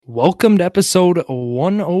Welcome to episode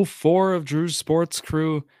 104 of Drew's Sports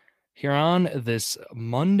Crew. Here on this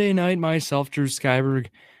Monday night, myself, Drew Skyberg,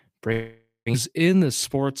 brings in the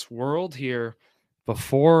sports world here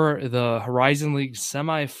before the Horizon League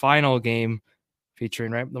semifinal game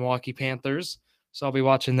featuring the Milwaukee Panthers. So I'll be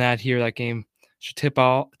watching that here. That game should tip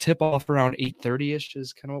off around 8:30ish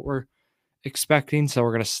is kind of what we're expecting. So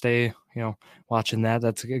we're gonna stay, watching that.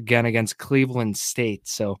 That's again against Cleveland State.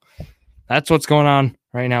 So that's what's going on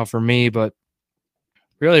right now for me. But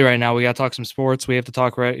really, right now, we got to talk some sports. We have to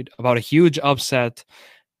talk about a huge upset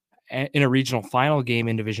in a regional final game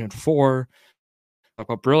in Division 4. Talk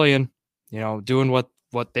about Brillion, doing what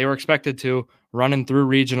they were expected to, running through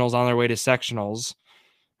regionals on their way to sectionals.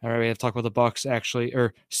 All right, we have to talk about the Bucks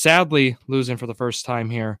sadly losing for the first time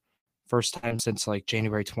here. First time since like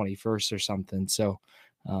January 21st or something. So,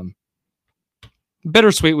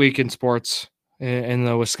 bittersweet week in sports in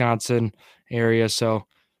the Wisconsin area. So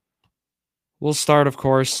we'll start, of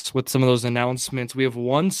course, with some of those announcements. We have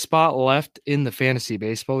one spot left in the fantasy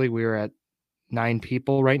baseball league. We are at 9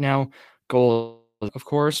 people right now. Goal, of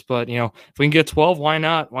course, but if we can get 12, why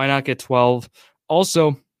not? Why not get 12?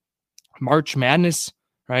 Also, March Madness,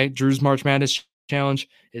 right? Drew's March Madness challenge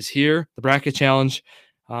is here. The bracket challenge,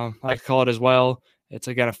 I call it as well. It's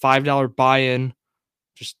again a $5 buy-in.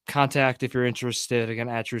 Just contact if you're interested. Again,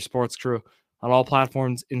 at Drew Sports Crew on all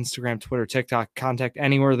platforms: Instagram, Twitter, TikTok. Contact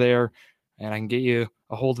anywhere there, and I can get you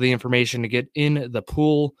a hold of the information to get in the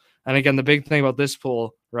pool. And again, the big thing about this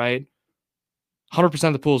pool, right? 100%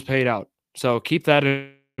 of the pool is paid out. So keep that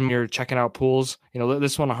in when you're checking out pools.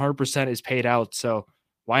 This one 100% is paid out. So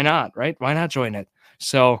why not, right? Why not join it?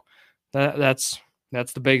 So that's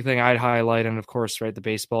the big thing I'd highlight. And of course, right, the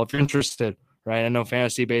baseball, if you're interested, right? I know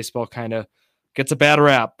fantasy baseball kind of gets a bad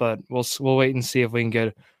rap, but we'll wait and see if we can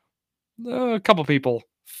get a couple people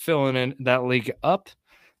filling in that league up.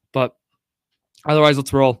 But otherwise,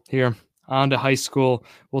 let's roll here on to high school.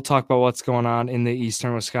 We'll talk about what's going on in the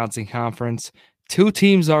Eastern Wisconsin Conference. 2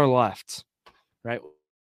 teams are left, right?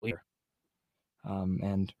 We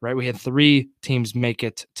had 3 teams make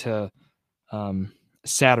it to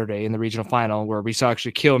Saturday in the regional final, where we saw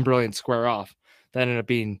actually Kiel and Brilliant square off. That ended up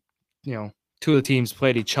being, 2 of the teams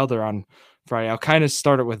played each other on Friday. I'll kind of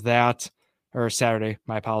start it with that, or Saturday,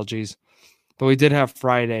 my apologies. But we did have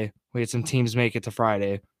Friday. We had some teams make it to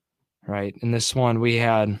Friday, right? In this one,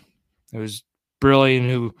 it was Brilliant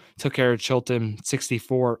who took care of Chilton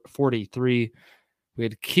 64-43. We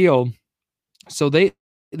had Kiel. So they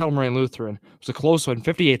Moraine Lutheran. It was a close one.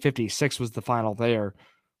 58-56 was the final there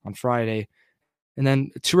on Friday. And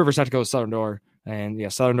then Two Rivers had to go to Southern Door.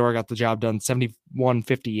 And Southern Door got the job done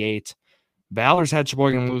 71-58. Valders had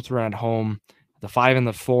Sheboygan Lutheran at home. The 5 and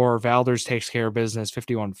the 4. Valders takes care of business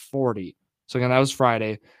 51-40. So again, that was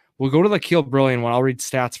Friday. We'll go to the Kiel Brilliant one. I'll read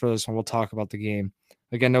stats for this one. We'll talk about the game.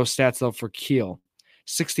 Again, no stats though for Kiel.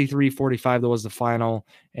 63-45, that was the final.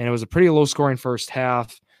 And it was a pretty low scoring first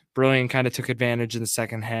half. Brilliant kind of took advantage in the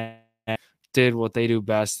second half, did what they do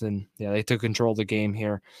best, and they took control of the game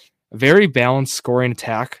here. A very balanced scoring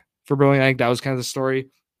attack for Brilliant. I think that was kind of the story,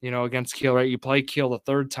 against Kiel, right? You play Kiel the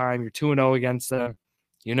third time, you're 2-0 against them.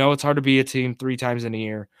 It's hard to beat a team 3 times in a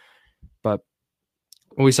year. But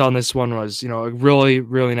what we saw in this one was, a really,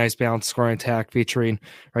 really nice balanced scoring attack featuring,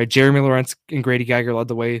 right, Jeremy Lawrence and Grady Geiger led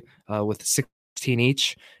the way with 16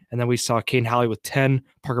 each. And then we saw Caden Holly with 10,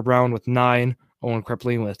 Parker Brown with 9, Owen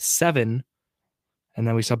Kreplin with 7. And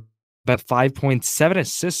then we saw about 5.7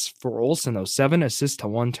 assists for Olson, though. 7 assists to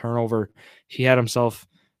 1 turnover. He had himself,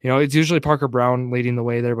 it's usually Parker Brown leading the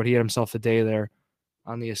way there, but he had himself a day there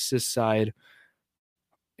on the assist side.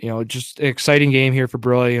 Just an exciting game here for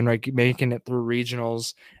Brilliant, right? Making it through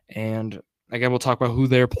regionals. And again, we'll talk about who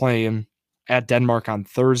they're playing at Denmark on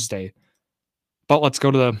Thursday. But let's go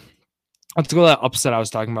to that upset I was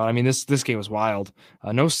talking about. I mean, this game was wild.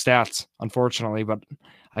 No stats, unfortunately, but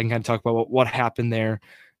I can kind of talk about what happened there.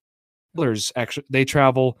 Actually, they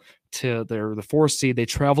travel to the 4th seed. They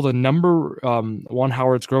travel to number 1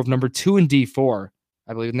 Howard's Grove, number 2 in D4,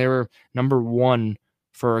 I believe, and they were number 1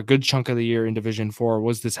 for a good chunk of the year in Division 4.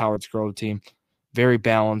 Was this Howard's Grove team? Very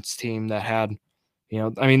balanced team that had,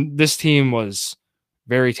 this team was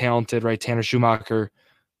very talented, right? Tanner Schumacher,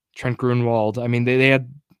 Trent Grunwald. I mean, they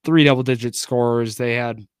had 3 double-digit scorers.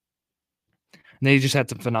 They just had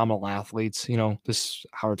some phenomenal athletes. This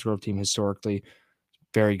Howard's Grove team historically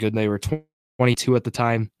very good. They were 22 at the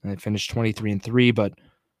time, and they finished 23-3. But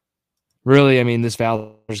really, this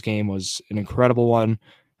Valders game was an incredible one.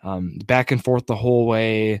 Back and forth the whole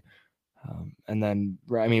way. And then,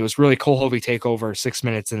 it was really Cole Hovey takeover, 6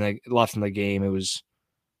 minutes left in the game. It was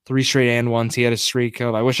 3 straight and ones. He had a streak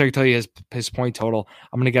of, I wish I could tell you his point total.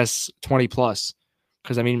 I'm going to guess 20 plus.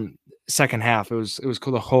 Because, I mean, second half, it was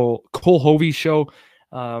cool, the whole Cole Hovey show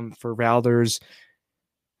for Valders.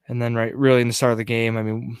 And then, really in the start of the game, I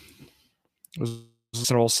mean, it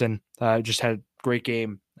was Olsen just had a great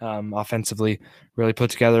game offensively, really put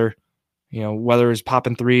together, whether it was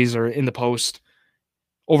popping threes or in the post.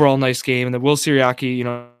 Overall, nice game. And then Will Siriaki,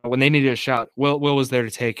 when they needed a shot, Will was there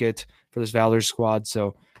to take it for this Valders squad.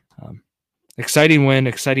 So, exciting win,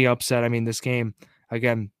 exciting upset. I mean, this game,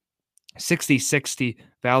 again, 60-60.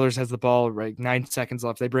 Valders has the ball, 9 seconds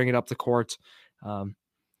left. They bring it up the court. Then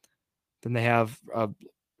they have a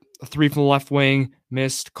 3 from the left wing,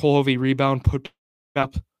 missed. Cole Hovey rebound, put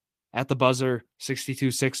up at the buzzer.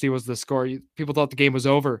 62-60 was the score. People thought the game was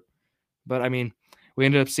over. But, I mean, we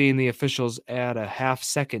ended up seeing the officials add a half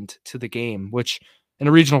second to the game, which in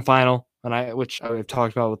a regional final, which I've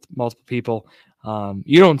talked about with multiple people,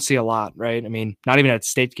 you don't see a lot, right? I mean, not even at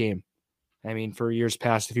state game. I mean, for years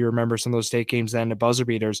past, if you remember some of those state games, then the buzzer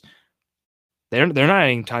beaters, they're not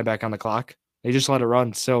adding time back on the clock. They just let it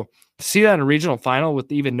run. So to see that in a regional final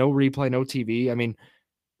with even no replay, no TV, I mean,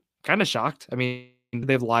 kind of shocked. I mean,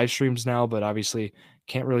 they have live streams now, but obviously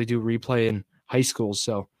can't really do replay in high schools.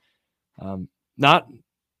 So not,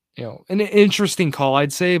 an interesting call,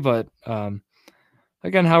 I'd say. But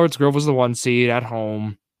again, Howard's Grove was the 1 seed at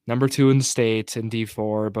home, number 2 in the state in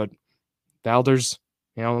D4. But Valders,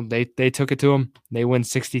 they took it to them. They win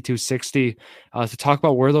 62-60. To talk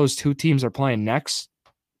about where those two teams are playing next,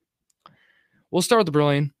 we'll start with the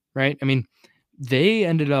Brillion, right? I mean, they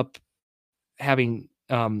ended up having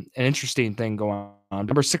an interesting thing going on.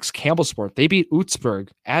 Number 6, Campbellsport. They beat Utzberg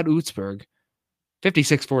at Utzberg,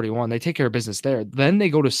 56-41. They take care of business there. Then they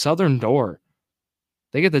go to Southern Door.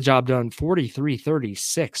 They get the job done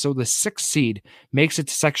 43-36. So the 6th seed makes it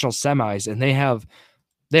to sectional semis, and they have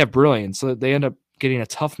Brillion. So they end up getting a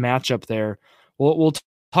tough matchup there. We'll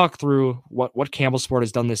talk through what Campbellsport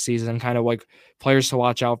has done this season, kind of like players to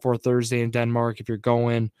watch out for Thursday in Denmark if you're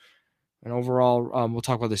going. And overall, we'll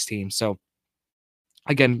talk about this team. So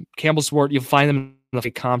again, Campbellsport, you'll find them in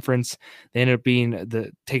the conference. They ended up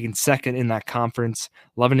being taking second in that conference,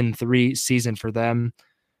 11-3 season for them.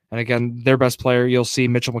 And again, their best player, you'll see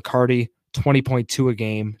Mitchell McCarty, 20.2 a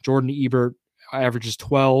game. Jordan Ebert averages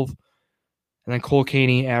 12. And then Cole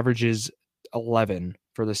Caney averages 11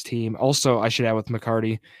 for this team. Also, I should add with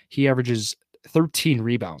McCarty, he averages 13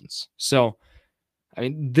 rebounds. So, I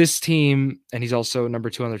mean, this team, and he's also number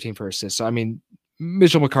 2 on their team for assists. So, I mean,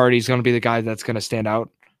 Mitchell McCarty is going to be the guy that's going to stand out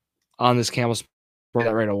on this Campbellsport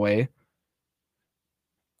right away.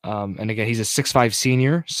 And again, he's a 6'5"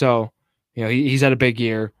 senior. So, he's had a big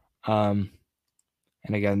year. And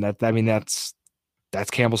again, that's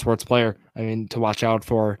Campbellsport's player. I mean, to watch out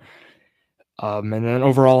for. And then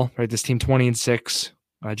overall, right, this team 20-6.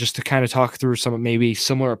 Just to kind of talk through some maybe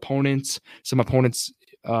similar opponents,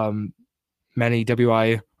 many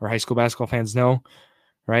WI or high school basketball fans know,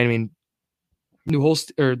 right? I mean, New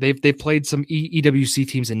Holst, or they've played some EWC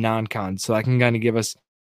teams in non-con, so that can kind of give us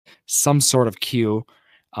some sort of cue.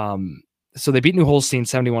 So they beat New Holstein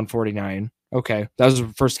 71-49. Okay, that was the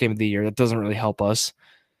first game of the year. That doesn't really help us,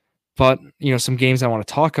 but some games I want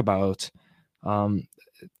to talk about.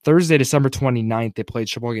 Thursday, December 29th, they played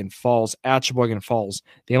Sheboygan Falls at Sheboygan Falls.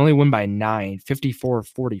 They only win by 9,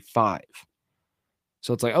 54-45.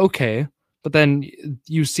 So it's like, okay. But then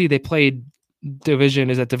you see they played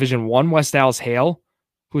Division 1 West Dallas Hale,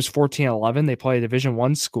 who's 14-11. They play a Division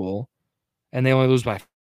 1 school, and they only lose by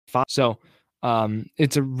 5. So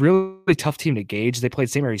it's a really tough team to gauge. They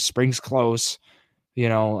played St. Mary Springs close.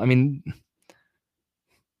 I mean,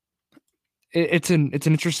 it's an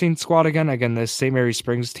interesting squad again. Again, the St. Mary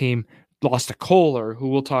Springs team lost to Kohler, who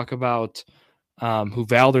we'll talk about, who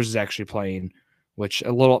Valders is actually playing, which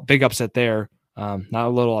a little big upset there. Not a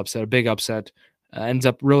little upset, a big upset. Ends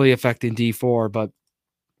up really affecting D4, but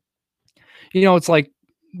it's like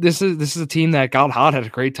this is a team that got hot at a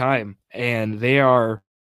great time, and they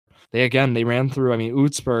ran through. I mean,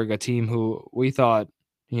 Utzberg, a team who we thought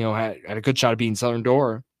had a good shot of beating Southern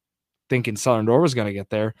Door, thinking Southern Door was going to get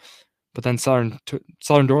there. But then Southern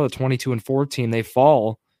Door, the 22-4 team, they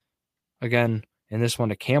fall again in this one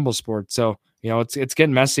to Campbellsport. So, it's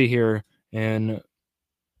getting messy here in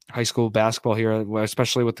high school basketball here,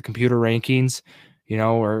 especially with the computer rankings.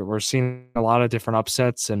 We're seeing a lot of different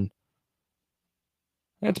upsets, and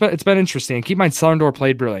it's been interesting. Keep in mind, Southern Door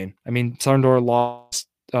played Brillion. I mean, Southern Door lost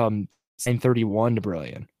 9-31 to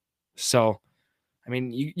Brillion. So, I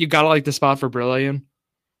mean, you gotta like the spot for Brillion.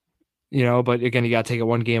 But again, you got to take it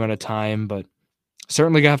one game at a time. But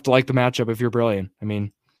certainly going to have to like the matchup if you're Brillion. I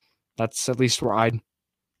mean, that's at least where I'd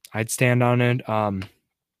I'd stand on it. And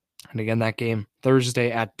again, that game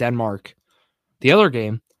Thursday at Denmark. The other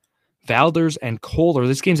game, Valders and Kohler.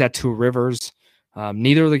 This game's at Two Rivers.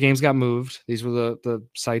 Neither of the games got moved. These were the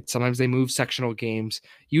sites. Sometimes they move sectional games.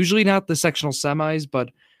 Usually not the sectional semis, but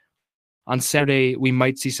on Saturday we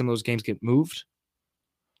might see some of those games get moved.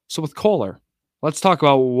 So with Kohler, let's talk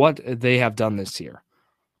about what they have done this year.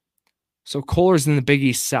 So Kohler's in the Big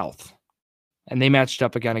East South, and they matched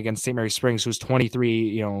up again against St. Mary Springs, who's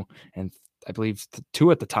 23, and I believe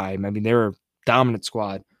 2 at the time. I mean, they were a dominant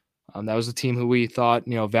squad. That was the team who we thought,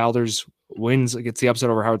 Valders wins, gets the upset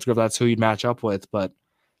over Howard's Grove. That's who you'd match up with. But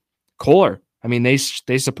Kohler, I mean, they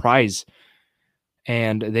surprise,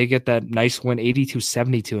 and they get that nice win,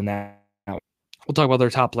 82-72 in that. We'll talk about their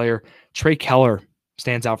top player. Trey Keller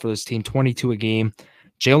stands out for this team, 22 a game.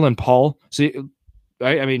 Jalen Paul,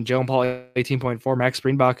 right? I mean, Jalen Paul, 18.4. Max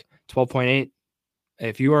Greenbach, 12.8.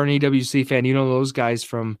 If you are an EWC fan, you know those guys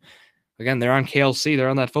from, again, they're on KLC. They're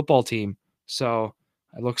on that football team. So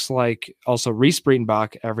it looks like also Reese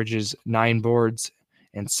Breitenbach averages 9 boards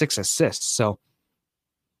and 6 assists. So,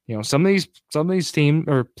 some of these team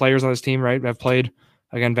or players on this team, right, have played,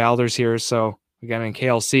 again, Valders here. So again, in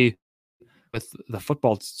KLC with the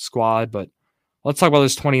football squad, but let's talk about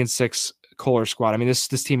this 20-6 Kohler squad. I mean, this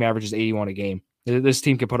team averages 81 a game. This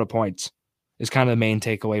team can put up points. Is kind of the main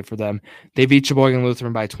takeaway for them. They beat Sheboygan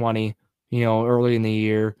Lutheran by 20, early in the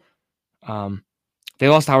year. They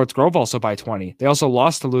lost to Howard's Grove also by 20. They also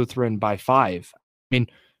lost to Lutheran by 5. I mean,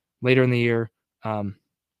 later in the year,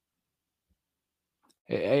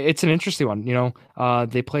 it's an interesting one.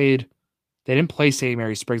 They didn't play St.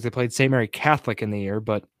 Mary Springs. They played St. Mary Catholic in the year,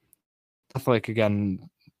 but Catholic,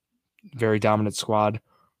 again, very dominant squad.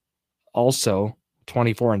 Also,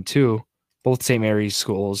 24-2. Both St. Mary's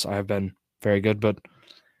schools have been very good, but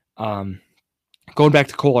going back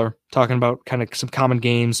to Kohler, talking about kind of some common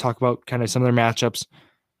games, talk about kind of some of their matchups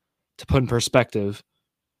to put in perspective.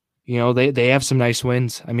 They have some nice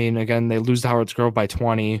wins. I mean, again, they lose to Howard's Grove by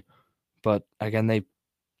 20, but again, they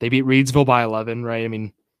beat Reedsville by 11, right? I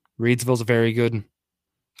mean, Reedsville's a very good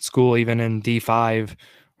school, even in D5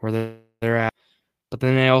 where they're at. But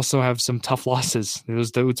then they also have some tough losses. It was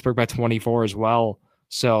to Utzberg by 24 as well.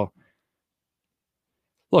 So,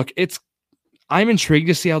 look, I'm intrigued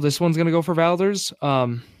to see how this one's going to go for Valders.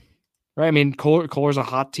 Right? I mean, Kohler's a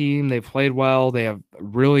hot team. They've played well. They have a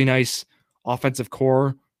really nice offensive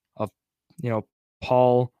core of,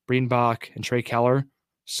 Paul Breitenbach and Trey Keller.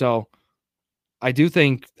 So I do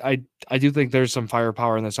think there's some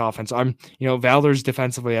firepower in this offense. Valders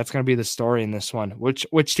defensively, that's going to be the story in this one.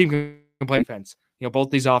 Which team can play defense?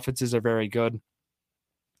 Both these offenses are very good.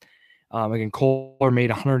 Again, Kohler made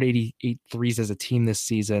 188 threes as a team this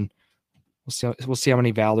season. We'll see how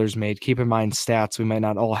many Valders made. Keep in mind stats we might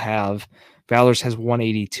not all have. Valders has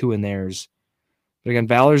 182 in theirs. But again,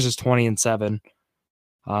 Valders is 20-7.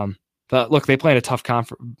 But look, they play in a tough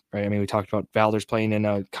conference, right? I mean, we talked about Valders playing in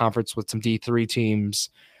a conference with some D3 teams,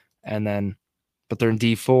 but they're in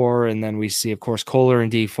D4, and then we see, of course, Kohler in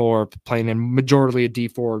D4 playing in majority a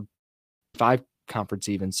D4 5 conference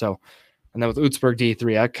even. So, and then with Utzberg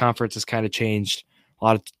D3, that conference has kind of changed.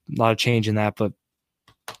 A lot of change in that, but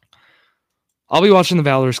I'll be watching the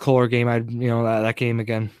Valders Kohler game. That game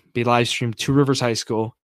again be live streamed Two Rivers High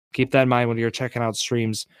School. Keep that in mind when you're checking out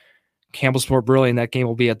streams. Campbellsport Brilliant, that game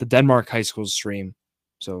will be at the Denmark High School stream.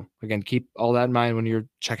 So again, keep all that in mind when you're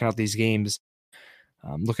checking out these games.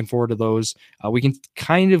 Looking forward to those. We can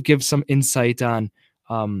kind of give some insight on,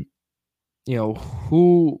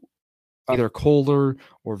 who either Kohler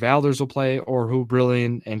or Valders will play, or who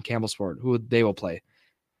Brilliant and Campbellsport, who they will play.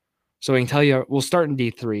 So I can tell you, we'll start in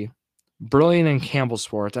D3. Brilliant and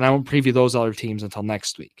Campbellsport, and I won't preview those other teams until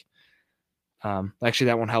next week. Actually,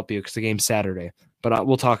 that won't help you because the game's Saturday. But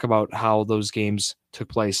we'll talk about how those games took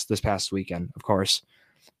place this past weekend, of course.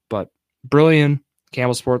 But Brilliant,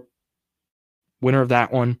 Campbellsport, winner of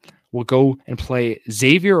that one, will go and play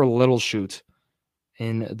Xavier or Little Chute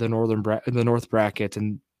in the North bracket.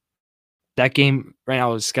 And that game right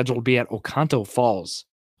now is scheduled to be at Oconto Falls.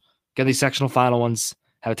 Again, these sectional final ones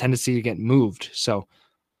have a tendency to get moved. So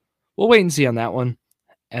we'll wait and see on that one.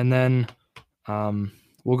 And then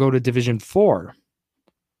we'll go to Division 4.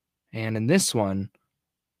 And in this one,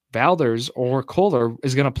 Valders or Kohler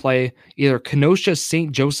is going to play either Kenosha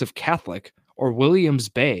St. Joseph Catholic or Williams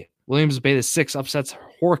Bay. Williams Bay, the 6, upsets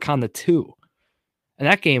Horicon, the 2. And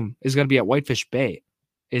that game is going to be at Whitefish Bay.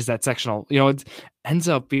 Is that sectional? It ends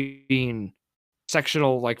up being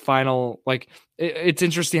sectional, final. It's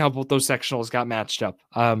interesting how both those sectionals got matched up.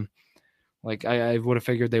 I would have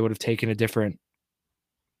figured they would have taken a different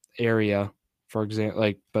area, for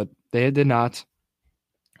example, but they did not.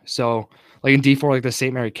 So like in D4, like the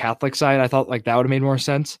St. Mary Catholic side, I thought like that would have made more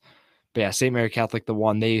sense. But yeah, St. Mary Catholic, the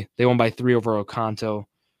one they won by 3 over Oconto.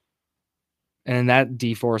 And in that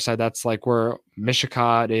D4 side, that's like where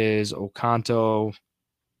Mishicot is, Oconto,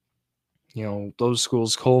 those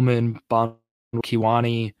schools, Coleman, Bon,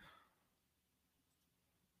 Kiwani.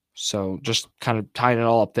 So just kind of tying it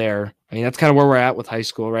all up there. I mean, that's kind of where we're at with high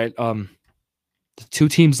school, right? The 2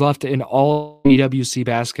 teams left in all EWC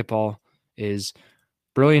basketball is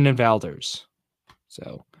Brilliant and Valders.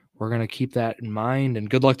 So we're going to keep that in mind, and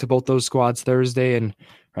good luck to both those squads Thursday. And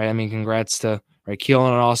right, I mean, congrats to Keele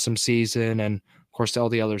on an awesome season, and of course to all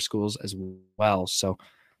the other schools as well. So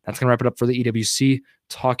that's going to wrap it up for the EWC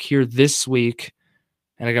talk here this week.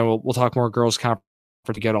 And again, we'll talk more girls conference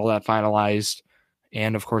to get all that finalized,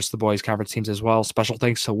 and of course the boys conference teams as well. Special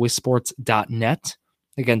thanks to wisports.net.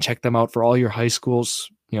 Again, check them out for all your high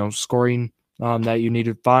schools, scoring that you need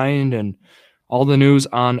to find, and all the news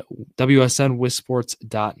on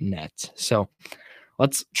WSNwisports.net. So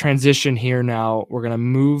let's transition here now. We're going to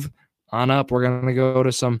move on up. We're going to go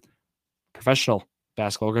to some professional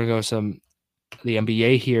basketball. We're going to go to the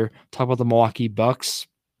NBA here, talk about the Milwaukee Bucks,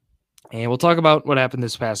 and we'll talk about what happened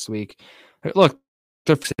this past week. Look,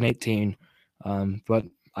 they're 18, but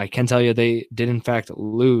I can tell you they did in fact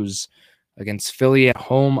lose against Philly at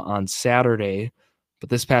home on Saturday. But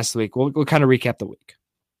this past week, we'll kind of recap the week,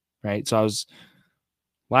 right? So I was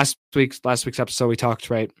last week's episode, we talked,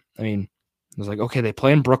 right? I mean, I was like, okay, they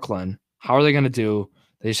play in Brooklyn. How are they going to do?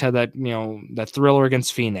 They just had that, that thriller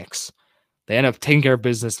against Phoenix. They end up taking care of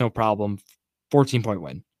business, no problem. 14-point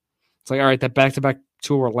win. It's like, all right, that back-to-back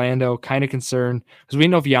to Orlando, kind of concerned because we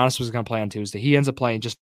didn't know if Giannis was going to play on Tuesday. He ends up playing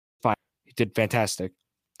just fine. He did fantastic.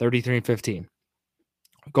 33-15.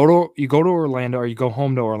 You go to Orlando, or you go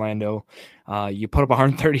home to Orlando. You put up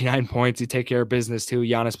 139 points. You take care of business too.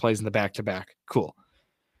 Giannis plays in the back-to-back. Cool.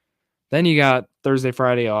 Then you got Thursday,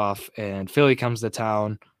 Friday off, and Philly comes to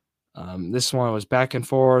town. This one was back and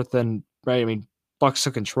forth, and right, I mean, Bucks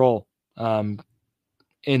took control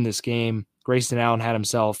in this game. Grayson Allen had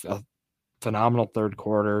himself a phenomenal third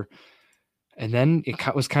quarter, and then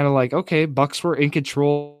it was kind of like, okay, Bucks were in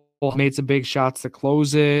control, made some big shots to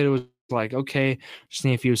close it. It was like, okay, just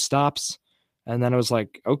need a few stops, and then it was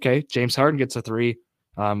like, okay, James Harden gets a 3,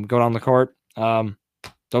 go down the court,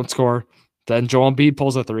 don't score. Then Joel Embiid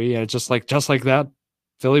pulls a 3, and it's just like that,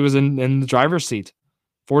 Philly was in the driver's seat.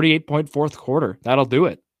 48-point fourth quarter. That'll do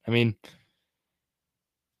it. I mean,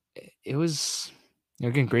 it was,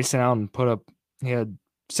 again, Grayson Allen he had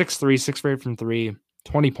 6 for 8 from 3,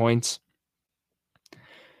 20 points.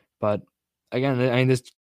 But again, I mean,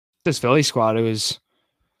 this Philly squad, it was,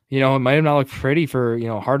 it might have not looked pretty for,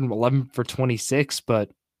 Harden 11 for 26,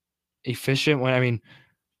 but efficient when, I mean,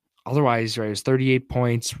 otherwise, right, it was 38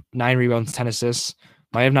 points, 9 rebounds, 10 assists.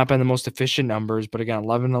 Might have not been the most efficient numbers, but again,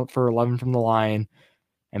 11 for 11 from the line.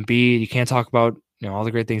 And Embiid, you can't talk about all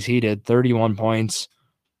the great things he did, 31 points.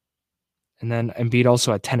 And then Embiid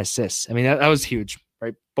also had 10 assists. I mean, that was huge,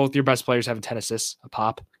 right? Both your best players having 10 assists a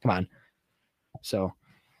pop. Come on. So,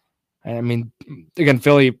 I mean, again,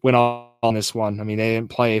 Philly went all on this one. I mean, they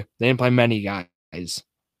didn't play many guys.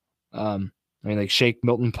 I mean, like Shake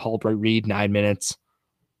Milton, Paul Reed, 9 minutes.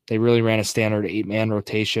 They really ran a standard 8-man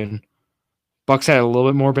rotation. Bucks had a little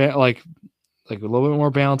bit more like a little bit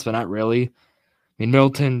more balance, but not really. I mean,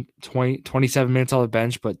 Milton, 27 minutes on the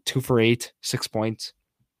bench, but 2 for 8, 6 points.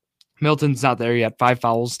 Milton's not there yet, 5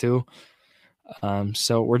 fouls too.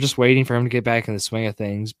 So we're just waiting for him to get back in the swing of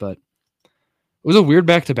things. But it was a weird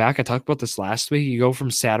back-to-back. I talked about this last week. You go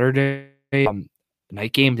from Saturday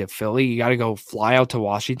night game to Philly. You got to go fly out to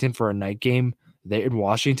Washington for a night game there in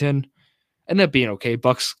Washington. Ended up being okay.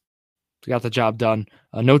 Bucks got the job done.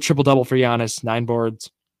 No triple-double for Giannis, 9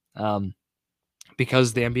 boards.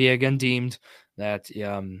 Because the NBA again deemed that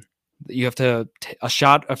you have to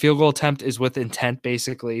a field goal attempt is with intent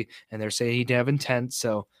basically, and they're saying he'd have intent,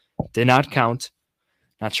 so did not count.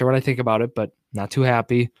 Not sure what I think about it, but not too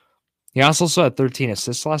happy. He also had 13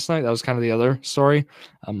 assists last night. That was kind of the other story.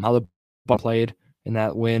 How the Bucks played in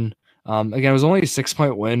that win. Again, it was only a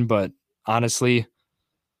 6-point win, but honestly,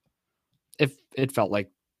 it felt like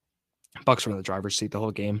Bucks were in the driver's seat the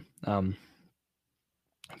whole game. I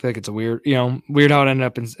feel like it's a weird how it ended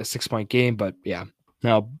up in a 6-point game, but yeah,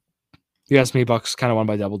 no, you asked me, Bucks kind of won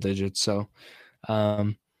by double digits. So,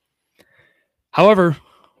 however,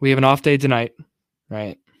 we have an off day tonight,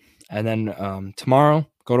 right? And then tomorrow,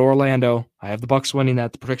 go to Orlando. I have the Bucks winning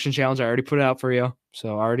that. The prediction challenge, I already put it out for you,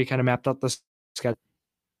 so I already kind of mapped out the schedule.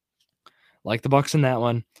 Like the Bucks in that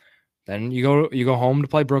one. Then you go home to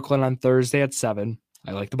play Brooklyn on Thursday at 7.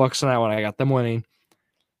 I like the Bucks in that one. I got them winning.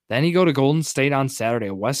 Then you go to Golden State on Saturday,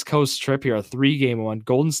 a West Coast trip here, a 3-game one.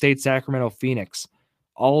 Golden State, Sacramento, Phoenix,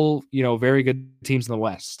 all very good teams in the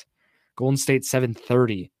West. Golden State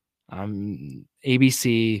 7:30,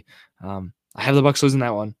 ABC. I have the Bucks losing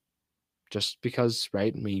that one, just because,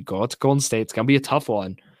 right? We go out to Golden State, it's gonna be a tough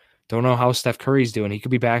one. Don't know how Steph Curry's doing. He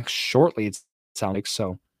could be back shortly, it sounds like,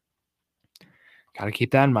 so. Got to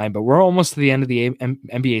keep that in mind. But we're almost to the end of the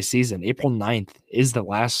NBA season. April 9th is the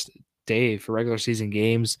last day for regular season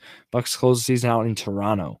games. Bucks close the season out in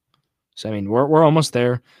Toronto. So, I mean, we're almost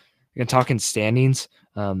there. Again, talking standings,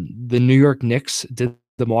 the New York Knicks did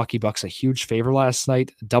the Milwaukee Bucks a huge favor last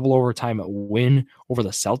night. Double overtime win over the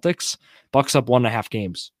Celtics. Bucks up 1.5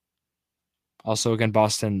 games. Also, again,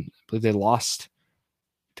 Boston, I believe they lost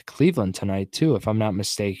to Cleveland tonight, too, if I'm not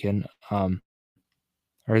mistaken.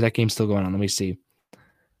 Or is that game still going on? Let me see.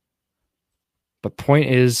 But point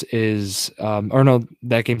is, or no,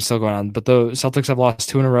 that game's still going on. But the Celtics have lost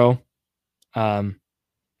 2 in a row. So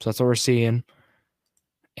that's what we're seeing.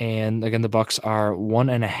 And again, the Bucks are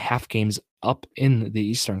 1.5 games up in the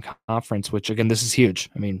Eastern Conference, which again, this is huge.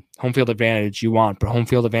 I mean, home field advantage you want, but home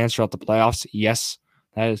field advantage throughout the playoffs, yes,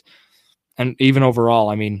 that is. And even overall,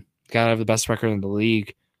 I mean, gotta have the best record in the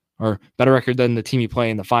league, or better record than the team you play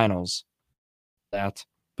in the finals. But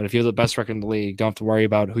if you have the best record in the league, don't have to worry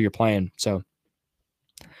about who you're playing. So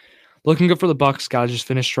looking good for the Bucks. Gotta just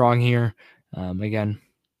finish strong here. Again,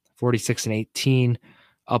 46-18,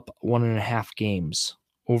 up 1.5 games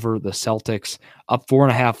over the Celtics, up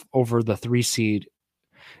 4.5 over the 3 seed.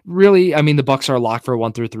 Really, I mean, the Bucks are locked for a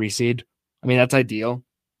 1 through 3 seed. I mean, that's ideal,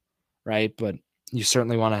 right? But you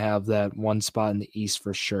certainly want to have that one spot in the East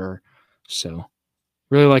for sure. So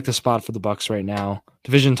really like the spot for the Bucks right now.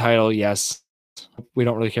 Division title, yes. We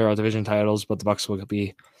don't really care about division titles, but the Bucks will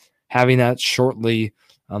be having that shortly.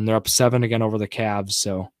 They're up 7 again over the Cavs,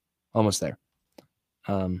 so almost there.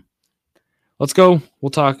 Let's go.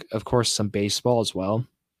 We'll talk, of course, some baseball as well.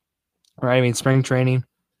 Right? I mean, spring training.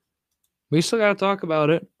 We still got to talk about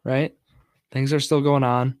it, right? Things are still going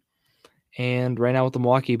on. And right now with the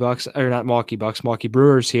Milwaukee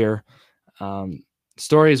Brewers here,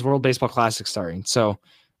 story is World Baseball Classic starting. So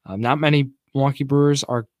not many Milwaukee Brewers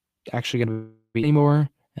are actually going to be anymore.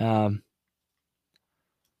 But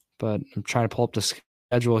I'm trying to pull up the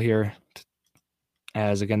schedule here.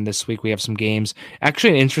 As again, this week we have some games.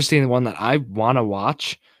 Actually, an interesting one that I want to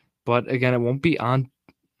watch, but again, it won't be on.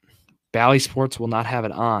 Bally Sports will not have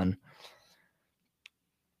it on.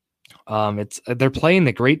 They're playing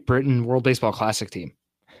the Great Britain World Baseball Classic team.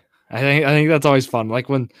 I think that's always fun. Like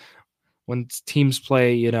when teams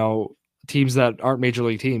play, teams that aren't major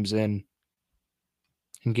league teams in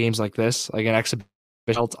games like this, like an exhibition,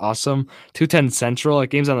 it's awesome. 2:10 Central, like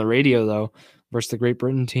games on the radio though, versus the Great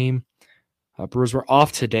Britain team. Brewers were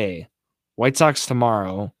off today. White Sox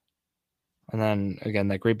tomorrow. And then, again,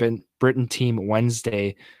 that Great Britain team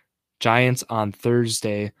Wednesday. Giants on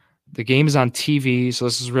Thursday. The game is on TV, so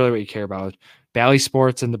this is really what you care about. Bally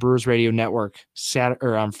Sports and the Brewers Radio Network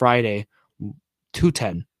on Friday.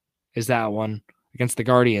 2:10 is that one against the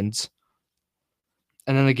Guardians.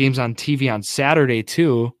 And then the game's on TV on Saturday,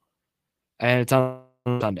 too. And it's on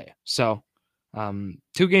Sunday. So,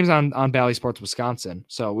 2 games on Bally Sports Wisconsin.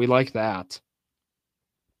 So we like that.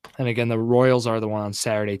 And again, the Royals are the one on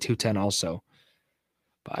Saturday, 2:10 also.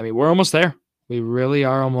 But I mean, we're almost there. We really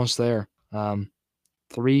are almost there.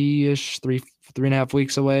 3.5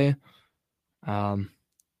 weeks away. For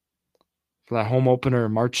that home opener,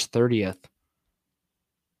 March 30th.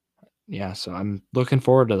 Yeah, so I'm looking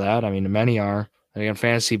forward to that. I mean, many are. And again,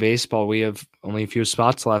 fantasy baseball, we have only a few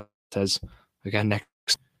spots left. As again,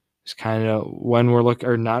 next is kind of when we're looking,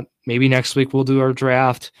 or not. Maybe next week we'll do our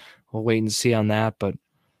draft. We'll wait and see on that, but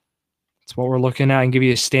it's what we're looking at and give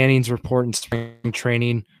you a standings report and spring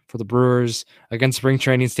training for the Brewers. Again, spring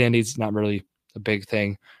training standings, not really a big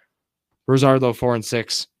thing. Brewers are, though,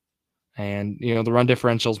 4-6. And, the run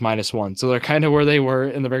differential is -1. So they're kind of where they were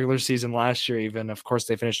in the regular season last year, even. Of course,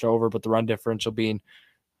 they finished over, but the run differential being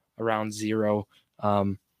around 0.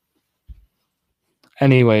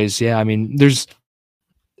 Anyways, yeah, I mean,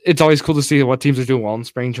 it's always cool to see what teams are doing well in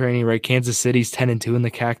spring training, right? Kansas City's 10-2 in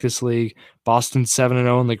the Cactus League, Boston's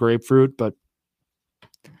 7-0 in the Grapefruit, but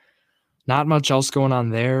not much else going on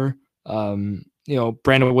there.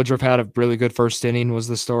 Brandon Woodruff had a really good first inning was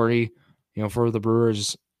the story, for the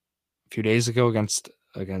Brewers a few days ago against,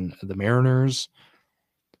 again, the Mariners.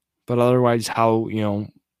 But otherwise, how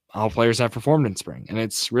players have performed in spring. And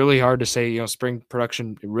it's really hard to say, spring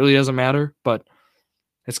production, it really doesn't matter, but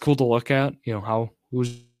it's cool to look at,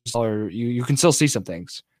 or you can still see some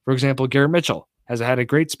things. For example, Garrett Mitchell has had a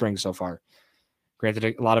great spring so far. Granted,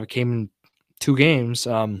 a lot of it came in 2 games.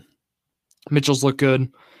 Mitchell's looked good.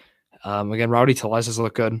 Again, Rowdy Tellez has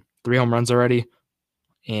looked good. 3 home runs already.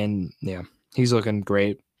 And yeah, he's looking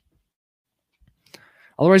great.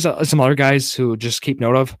 Otherwise, some other guys who just keep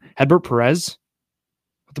note of. Hedbert Perez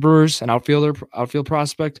with the Brewers, an outfield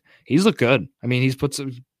prospect. He's looked good. I mean, he's put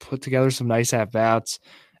together some nice at-bats.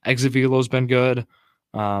 Exit velo's been good.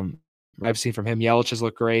 I've seen from him. Yelich has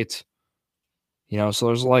looked great. So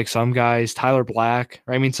there's like some guys, Tyler Black.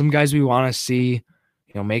 Right? I mean, some guys we want to see,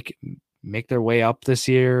 make their way up this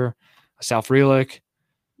year. Sal Frelick.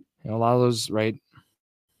 A lot of those, right?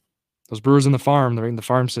 Those Brewers in the farm, they're in the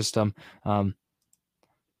farm system.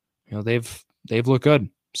 They've looked good.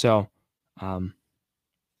 So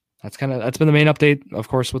that's been the main update, of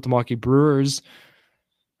course, with the Milwaukee Brewers.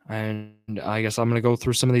 And I guess I'm going to go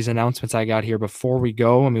through some of these announcements I got here before we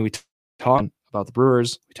go. I mean, we talked about the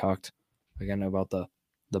Brewers. We talked again about the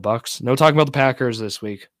Bucks. No talking about the Packers this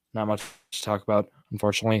week. Not much to talk about,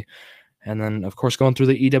 unfortunately. And then, of course, going through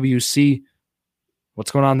the EWC,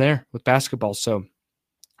 what's going on there with basketball. So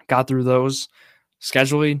got through those.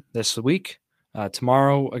 Scheduling this week.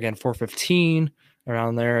 Tomorrow, again, 4:15,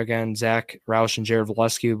 around there. Again, Zach Roush and Jared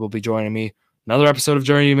Valesky will be joining me. Another episode of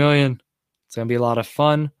Journey to Million. It's going to be a lot of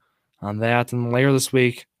fun on that. And later this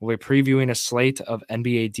week, we'll be previewing a slate of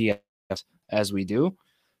NBA DFS as we do.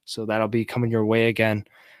 So that'll be coming your way again.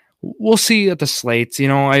 We'll see at the slates.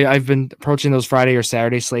 I've been approaching those Friday or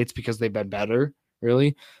Saturday slates because they've been better,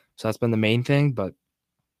 really. So that's been the main thing. But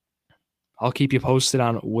I'll keep you posted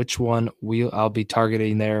on which one I'll be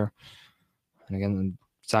targeting there. And again,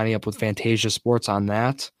 signing up with Fantasia Sports on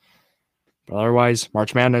that. But otherwise,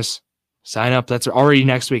 March Madness, sign up. That's already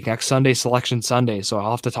next week, next Sunday, Selection Sunday. So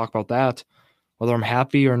I'll have to talk about that, whether I'm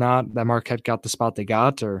happy or not that Marquette got the spot they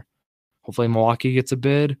got, or hopefully Milwaukee gets a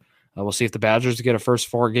bid. We'll see if the Badgers get a first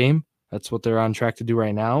 4 game. That's what they're on track to do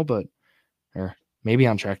right now, or maybe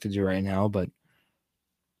on track to do right now. But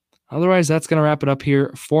otherwise, that's going to wrap it up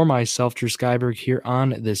here for myself, Drew Skyberg, here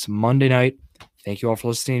on this Monday night. Thank you all for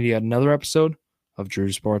listening to another episode of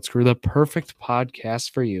Drew Sports Crew, the perfect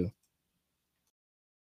podcast for you.